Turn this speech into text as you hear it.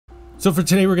So for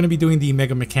today, we're going to be doing the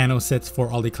Omegamechanos sets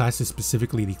for all the classes,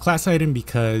 specifically the class item,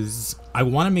 because I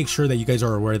want to make sure that you guys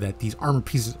are aware that these armor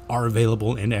pieces are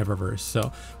available in Eververse.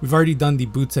 So we've already done the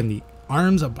boots and the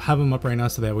arms. I'll have them up right now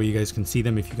so that way you guys can see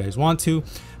them if you guys want to.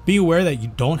 Be aware that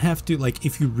you don't have to, like,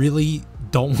 if you really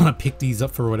don't want to pick these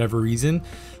up for whatever reason,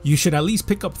 you should at least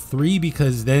pick up 3,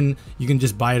 because then you can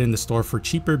just buy it in the store for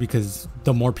cheaper, because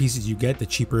the more pieces you get, the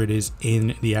cheaper it is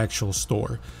in the actual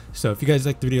store. So if you guys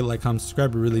like the video, like, comment,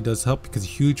 subscribe. It really does help, because a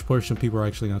huge portion of people are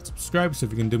actually not subscribed. So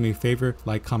if you can do me a favor,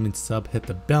 like, comment, sub, hit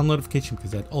the bell notification,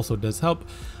 because that also does help.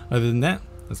 Other than that,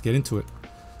 let's get into it.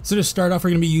 So to start off,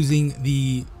 we're going to be using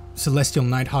the Celestial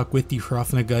Nighthawk with the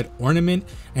Rivens ornament,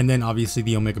 and then obviously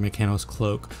the Omegamechanos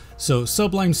cloak. So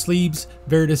Sublime sleeves,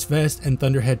 Veritas vest, and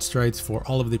Thunderhead strides for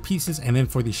all of the pieces, and then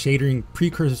for the shadering,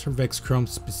 Precursor Vex Chrome,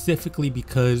 specifically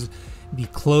because the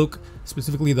cloak,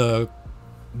 specifically the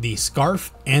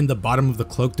scarf and the bottom of the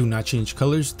cloak, do not change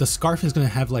colors. The scarf is going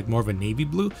to have like more of a navy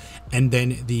blue, and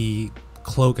then the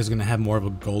cloak is going to have more of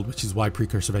a gold, which is why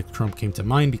Precursor Vex Chrome came to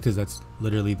mind, because that's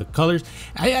literally the colors.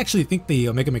 I actually think the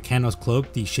Omegamechanos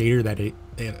cloak, the shader that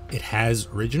it has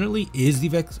originally, is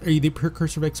the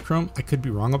Precursor Vex Chrome. I could be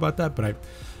wrong about that, but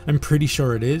I'm pretty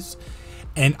sure it is,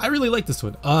 and I really like this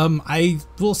one. I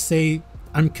will say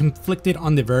I'm conflicted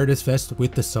on the Veritas vest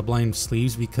with the Sublime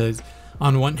sleeves, because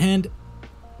on one hand,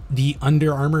 the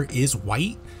under armor is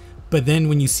white, but then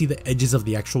when you see the edges of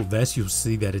the actual vest, you'll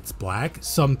see that it's black.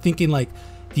 So I'm thinking like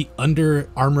the under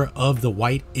armor of the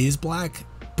white is black,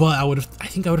 but I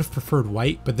think I would have preferred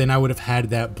white, but then I would have had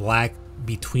that black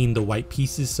between the white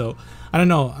pieces. So I don't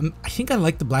know. I think I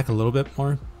like the black a little bit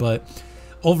more, but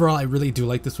overall I really do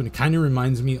like this one. It kind of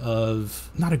reminds me of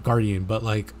not a guardian, but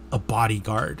like a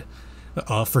bodyguard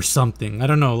for something. I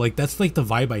don't know, like that's like the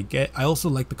vibe I get. I also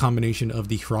like the combination of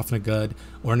the Rivens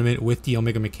ornament with the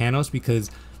Omegamechanos, because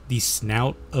the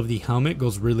snout of the helmet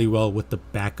goes really well with the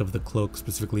back of the cloak,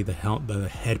 specifically the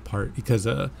head part, because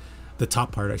the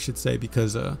top part I should say,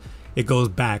 because it goes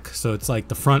back, so it's like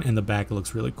the front and the back. It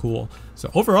looks really cool.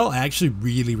 So overall I actually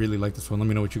really like this one. Let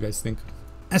me know what you guys think.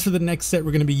 As for the next set,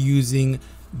 we're going to be using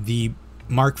the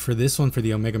mark for this one for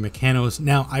the Omegamechanos.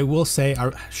 Now I will say,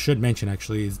 I should mention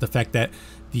actually, is the fact that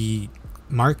the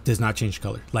mark does not change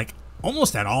color, like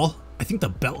almost at all. I think the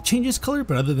belt changes color,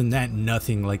 but other than that,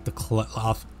 nothing. Like the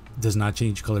cloth does not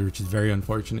change color, which is very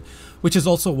unfortunate, which is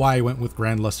also why I went with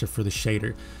Grand Luster for the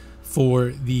shader. For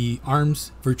the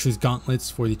arms, Virtuous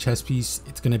Gauntlets. For the chest piece,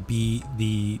 it's going to be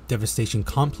the Devastation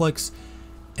Complex,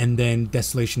 and then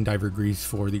Desolation Diver Greaves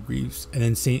for the Greaves, and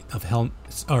then Helm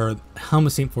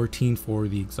of Saint 14 for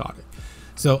the exotic.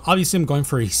 So obviously I'm going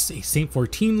for a Saint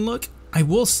 14 look. I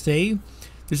will say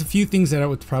there's a few things that I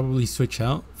would probably switch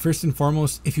out. First and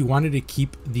foremost, if you wanted to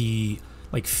keep the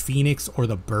like Phoenix or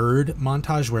the bird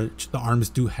montage, which the arms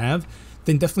do have,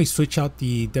 then definitely switch out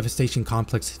the Devastation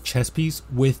Complex chest piece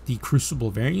with the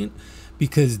Crucible variant,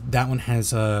 because that one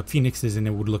has phoenixes and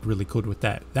it would look really cool with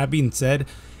that. That being said,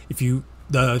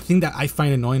 the thing that I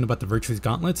find annoying about the Virtuous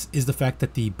Gauntlets is the fact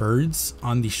that the birds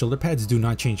on the shoulder pads do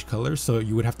not change color, so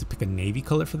you would have to pick a navy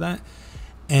color for that.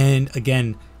 And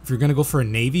again, if you're going to go for a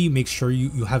navy, make sure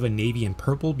you have a navy and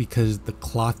purple, because the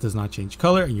cloth does not change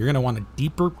color, and you're going to want a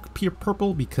deeper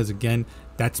purple, because again,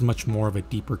 that's much more of a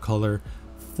deeper color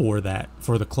for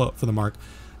the mark.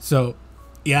 So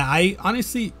yeah, I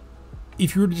honestly,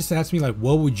 if you were to just ask me like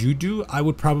what would you do, I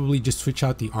would probably just switch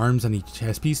out the arms on the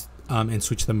chest piece and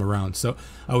switch them around. So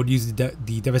I would use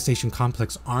the Devastation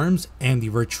Complex arms and the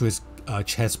Virtuous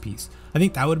chest piece. I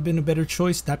think that would have been a better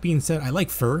choice. That being said, I like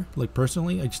fur. Like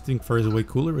personally, I just think fur is way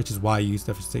cooler, which is why I use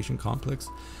Devastation Complex.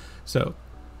 So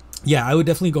yeah, I would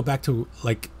definitely go back to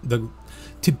like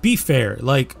to be fair,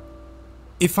 like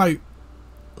if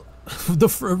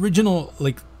the original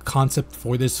like concept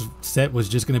for this set was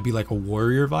just going to be like a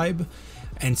warrior vibe,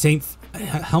 and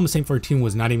Helm of Saint 14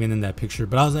 was not even in that picture,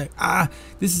 but I was like,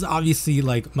 this is obviously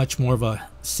like much more of a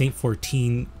Saint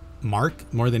 14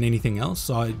 mark more than anything else,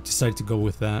 so I decided to go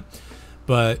with that.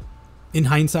 But in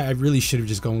hindsight, I really should have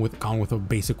just gone with a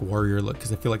basic warrior look,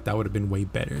 because I feel like that would have been way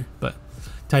better. But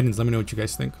Titans, let me know what you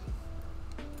guys think.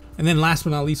 And then last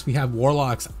but not least, we have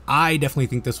Warlocks. I definitely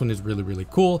think this one is really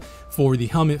cool. For the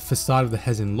helmet, Facade of the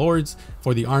Hezen Lords.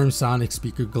 For the arms, Sonic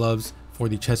Speaker Gloves. For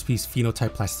the chest piece,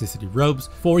 Phenotype Plasticity Robes.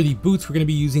 For the boots, we're going to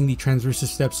be using the Transversal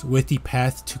Steps with the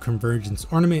Path to Convergence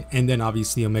ornament, and then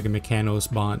obviously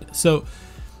Omegamechanos Bond. So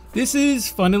this is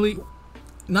funnily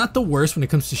not the worst when it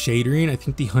comes to shadering. I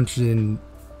think the Hunters and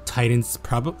Titans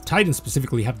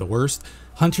specifically have the worst.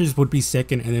 Hunters would be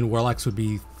second, and then Warlocks would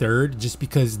be third, just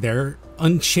because their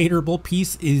unshaderable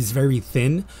piece is very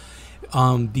thin.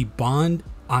 The Bond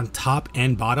on top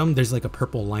and bottom, there's like a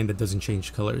purple line that doesn't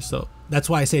change color. So that's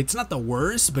why I say it's not the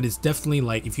worst, but it's definitely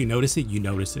like, if you notice it, you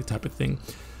notice it type of thing.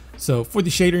 So for the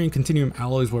shader and continuum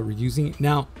alloy is what we're using.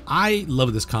 Now, I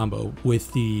love this combo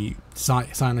with the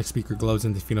sonic speaker gloves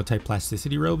and the phenotype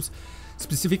plasticity robes,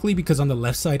 specifically because on the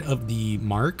left side of the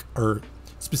mark, or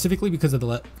specifically because of the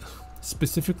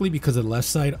left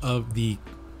side of the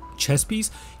chest piece,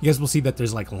 you guys will see that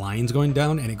there's like lines going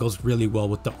down, and it goes really well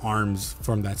with the arms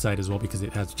from that side as well, because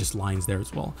it has just lines there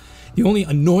as well. The only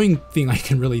annoying thing I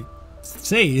can really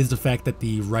say is the fact that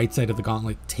the right side of the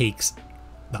gauntlet takes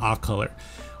the off color,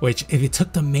 which if it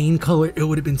took the main color, it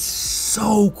would have been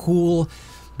so cool.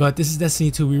 But this is Destiny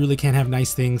 2, we really can't have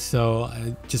nice things, so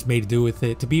I just made do with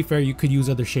it. To be fair, you could use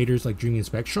other shaders like Dreaming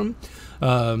Spectrum,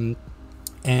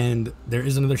 and there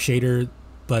is another shader,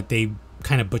 but they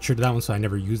kind of butchered that one, so I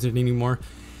never used it anymore.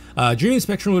 Dreaming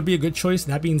Spectrum would be a good choice.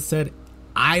 That being said,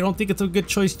 I don't think it's a good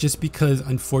choice, just because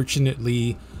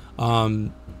unfortunately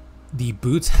the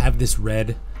boots have this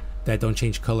red that don't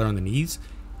change color on the knees,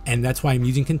 and that's why I'm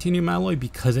using Continuum Alloy,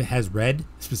 because it has red,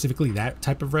 specifically that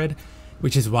type of red,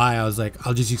 which is why I was like,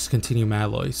 I'll just use Continuum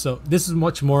Alloy. So this is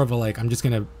much more of a like, I'm just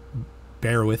gonna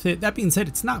bear with it. That being said,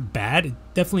 it's not bad. It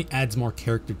definitely adds more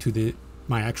character to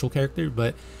my actual character,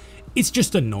 but it's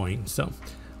just annoying. So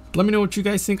let me know what you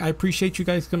guys think. I appreciate you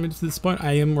guys coming to this point.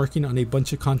 I am working on a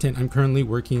bunch of content. I'm currently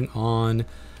working on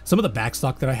some of the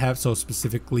backstock that I have, so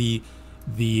specifically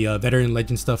the veteran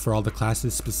legend stuff for all the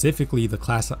classes, specifically the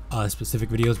class specific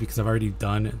videos, because I've already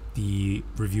done the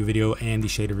review video and the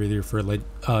shader video for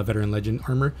veteran legend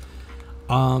armor,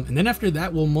 and then after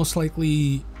that we'll most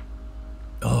likely,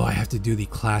 I have to do the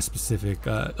class specific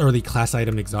or the class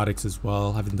item exotics as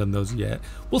well. I haven't done those yet.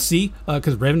 We'll see,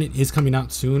 because Revenant is coming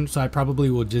out soon, so I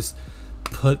probably will just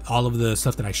put all of the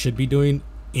stuff that I should be doing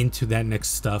into that next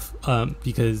stuff,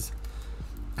 because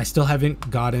I still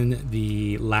haven't gotten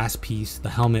the last piece, the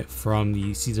helmet from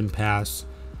the season pass,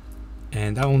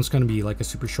 and that one's going to be like a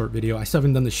super short video. I still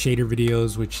haven't done the shader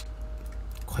videos, which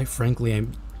quite frankly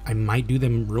I might do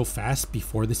them real fast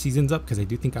before the season's up, because I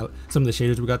do think some of the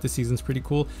shaders we got this season's pretty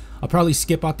cool. I'll probably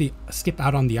skip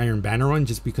out on the Iron Banner one,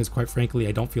 just because quite frankly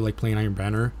I don't feel like playing Iron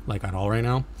Banner like at all right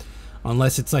now,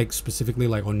 unless it's like specifically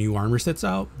like a new armor sets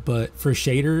out. But for a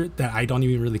shader that I don't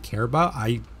even really care about,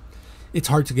 it's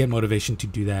hard to get motivation to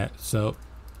do that. So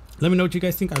let me know what you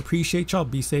guys think. I appreciate y'all.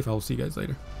 Be safe. I will see you guys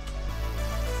later.